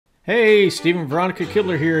Hey, Stephen Veronica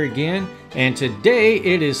Kidler here again, and today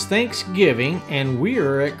it is Thanksgiving and we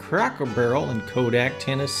are at Cracker Barrel in Kodak,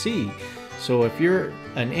 Tennessee. So if you're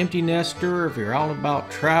an empty nester, if you're out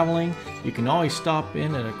about traveling, you can always stop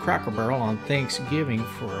in at a Cracker Barrel on Thanksgiving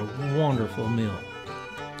for a wonderful meal.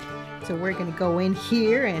 So we're going to go in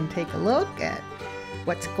here and take a look at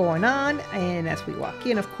what's going on, and as we walk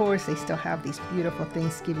in, of course, they still have these beautiful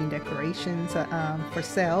Thanksgiving decorations for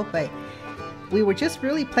sale, but we were just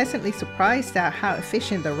really pleasantly surprised at how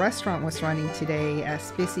efficient the restaurant was running today.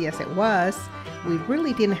 As busy as it was, we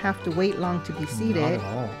really didn't have to wait long to be seated. Not at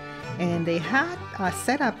all. And they had a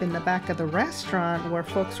setup in the back of the restaurant where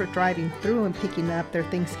folks were driving through and picking up their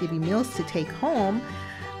Thanksgiving meals to take home.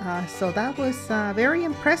 So that was very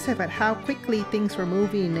impressive at how quickly things were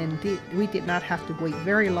moving, and we did not have to wait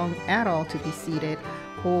very long at all to be seated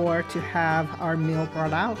or to have our meal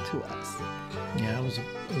brought out to us. Yeah,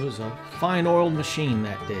 it was a fine oiled machine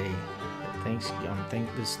that day.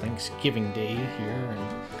 This Thanksgiving Day here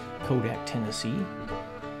in Kodak, Tennessee.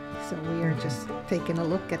 So we are just taking a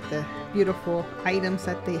look at the beautiful items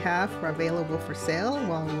that they have available for sale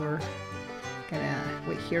while we're gonna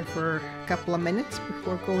wait here for a couple of minutes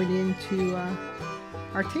before going into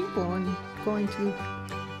our table and going to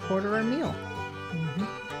order our meal.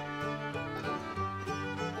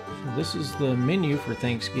 So this is the menu for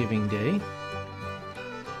Thanksgiving Day.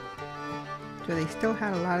 So they still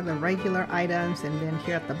had a lot of the regular items, and then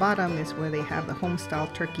here at the bottom is where they have the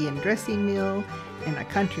homestyle turkey and dressing meal and a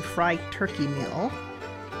country fried turkey meal.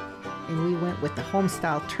 And we went with the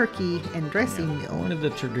homestyle turkey and dressing meal. One of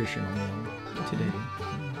the traditional meal today.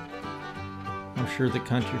 I'm sure the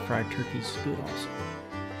country fried turkey is good also.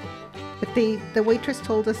 But the waitress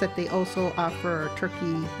told us that they also offer a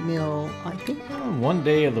turkey meal, I think, on one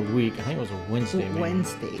day of the week. I think it was a Wednesday. Maybe.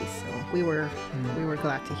 Wednesday. So we were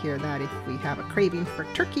glad to hear that. If we have a craving for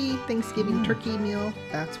turkey, Thanksgiving turkey meal,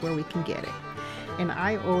 that's where we can get it. And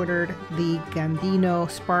I ordered the Gambino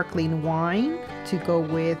sparkling wine to go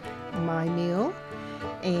with my meal,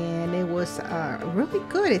 and it was really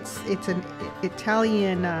good. It's an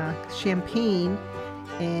Italian champagne,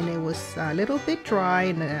 and it was a little bit dry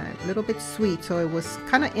and a little bit sweet, so it was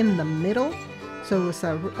kind of in the middle. So it was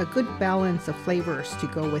a good balance of flavors to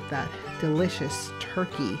go with that delicious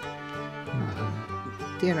turkey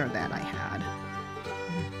dinner that I had.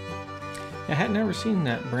 I had never seen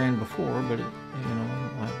that brand before, but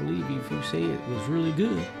I believe if you say it was really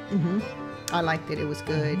good. I liked it. It was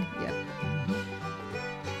good. Yep.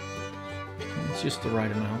 It's just the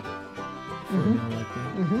right amount for a meal like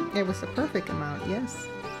that. It was the perfect amount. Yes.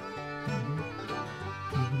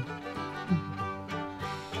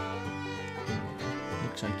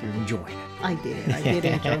 Looks like you're enjoying it. I did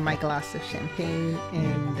enjoy my glass of champagne,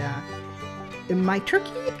 and my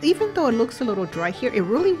turkey, even though it looks a little dry here, it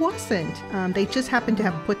really wasn't. They just happened to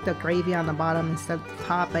have put the gravy on the bottom instead of the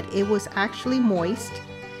top, but it was actually moist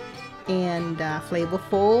and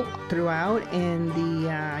flavorful throughout. And the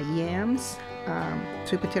yams,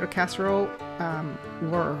 sweet potato casserole,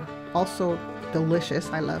 were also delicious.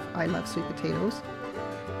 I love sweet potatoes.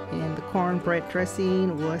 And the cornbread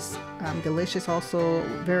dressing was delicious, also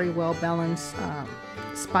very well balanced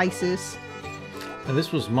spices. Now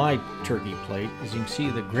this was my turkey plate. As you can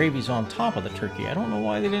see, the gravy's on top of the turkey. I don't know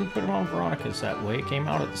why they didn't put it on Veronica's that way. It came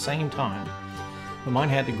out at the same time. But mine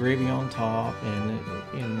had the gravy on top, and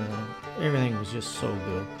everything was just so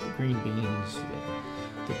good. The green beans,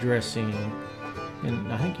 the dressing,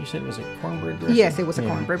 and I think you said it was a cornbread dressing? Yes, it was a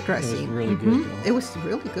cornbread dressing. It was really good. It was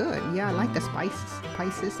really good. Yeah, I like the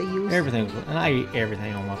spices they used. Everything was, and I ate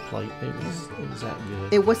everything on my plate. It was that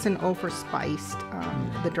good. It wasn't overspiced.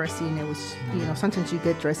 The dressing, it was, sometimes you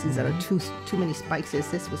get dressings that are too many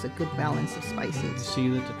spices. This was a good balance of You spices. see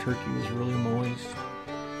that the turkey was really moist,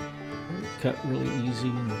 cut really easy,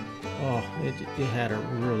 and it had a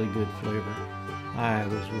really good flavor. I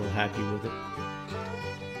was real happy with it.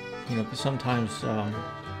 Because sometimes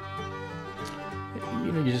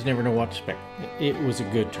you just never know what to expect. It was a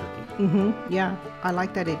good turkey. Yeah, I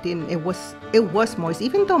like that it didn't. It was moist.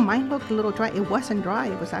 Even though mine looked a little dry, it wasn't dry.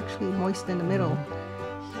 It was actually moist in the middle.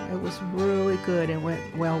 It was really good and went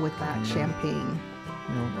well with that champagne.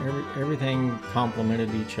 Everything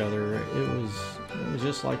complemented each other. It was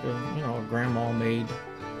just like a grandma made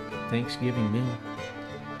Thanksgiving meal.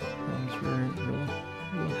 I was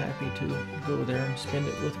real happy to go there and spend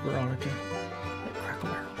it with Veronica at Cracker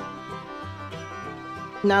Barrel.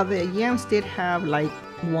 Now the yams did have like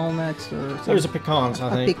walnuts or something. There's a pecans, I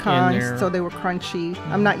think, pecans, in there. so they were crunchy.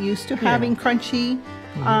 I'm not used to having crunchy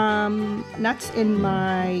nuts in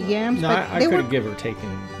my yams. No, but I could have given or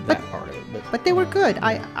taken that part of it, but they were good.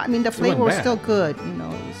 I mean the flavor was bad. still good. It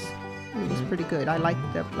was It was pretty good. I like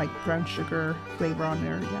the brown sugar flavor on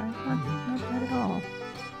there. Yeah, not bad at all.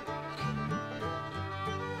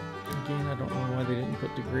 Again, I don't know why they didn't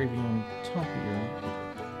put the gravy on top of your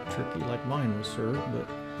turkey like mine was served, but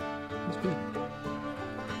it's good.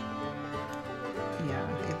 Yeah,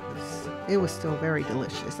 it was still very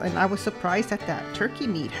delicious, and I was surprised that turkey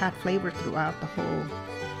meat had flavor throughout the whole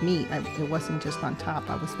meat. It wasn't just on top.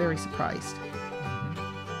 I was very surprised.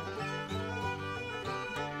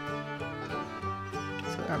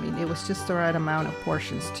 So I mean, it was just the right amount of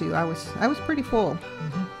portions too. I was pretty full.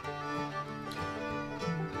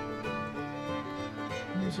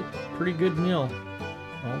 It was a pretty good meal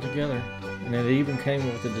altogether, and it even came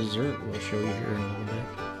with a dessert. We'll show you here in a little bit.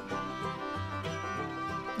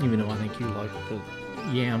 Even though I think you like the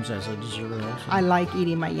yams as a dessert also. I like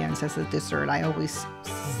eating my yams as a dessert. I always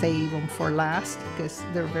save them for last because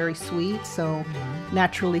they're very sweet, so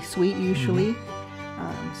naturally sweet usually.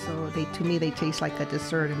 So to me they taste like a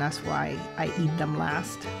dessert, and that's why I eat them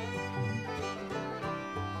last.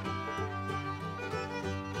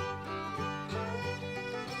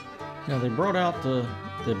 Now they brought out the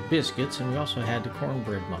biscuits, and we also had the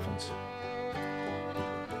cornbread muffins.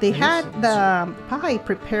 They had the pie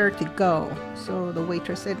prepared to go, so the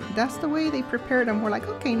waitress said that's the way they prepared them. We're like,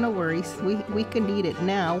 okay, no worries, we can eat it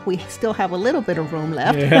now. We still have a little bit of room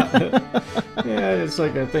left. Yeah, yeah, it's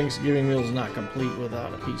like a Thanksgiving meal's not complete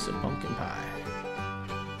without a piece of pumpkin pie.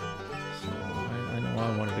 So I know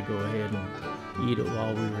I wanted to go ahead and eat it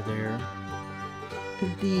while we were there.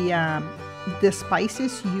 The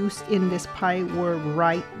spices used in this pie were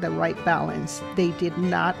the right balance. They did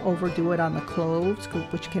not overdo it on the cloves,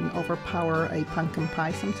 which can overpower a pumpkin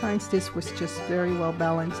pie sometimes. This was just very well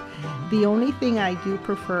balanced. The only thing I do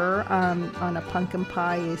prefer on a pumpkin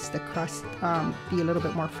pie is the crust be a little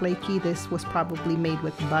bit more flaky. This was probably made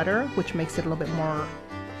with butter, which makes it a little bit more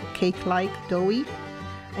cake-like, doughy,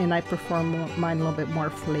 and I prefer mine a little bit more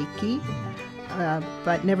flaky.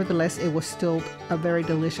 But nevertheless, it was still a very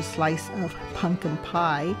delicious slice of pumpkin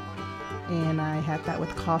pie, and I had that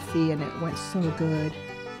with coffee, and it went so good.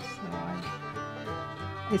 So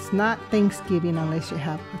it's not Thanksgiving unless you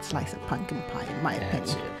have a slice of pumpkin pie, in my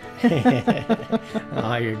opinion.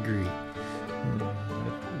 I agree.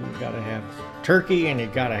 You gotta have turkey, and you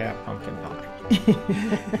gotta have pumpkin pie.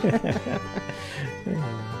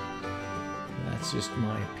 That's just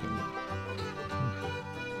my opinion.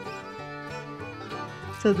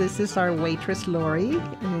 So this is our waitress, Lori,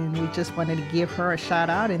 and we just wanted to give her a shout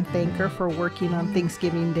out and thank her for working on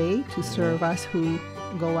Thanksgiving Day to serve us who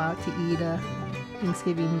go out to eat a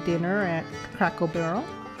Thanksgiving dinner at Cracker Barrel.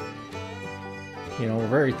 You know, we're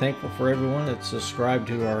very thankful for everyone that's subscribed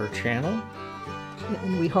to our channel.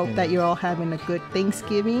 And we hope that you're all having a good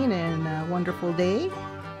Thanksgiving and a wonderful day.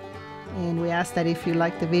 And we ask that if you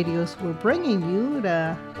like the videos we're bringing you,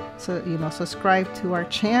 subscribe to our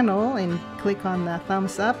channel and click on the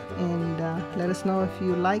thumbs up, and let us know if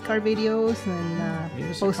you like our videos,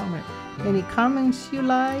 and post any comments you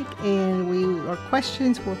like, and or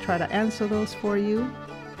questions. We'll try to answer those for you.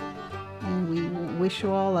 And we wish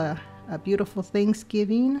you all a beautiful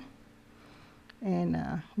Thanksgiving and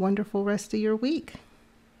a wonderful rest of your week.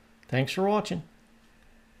 Thanks for watching.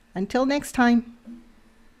 Until next time.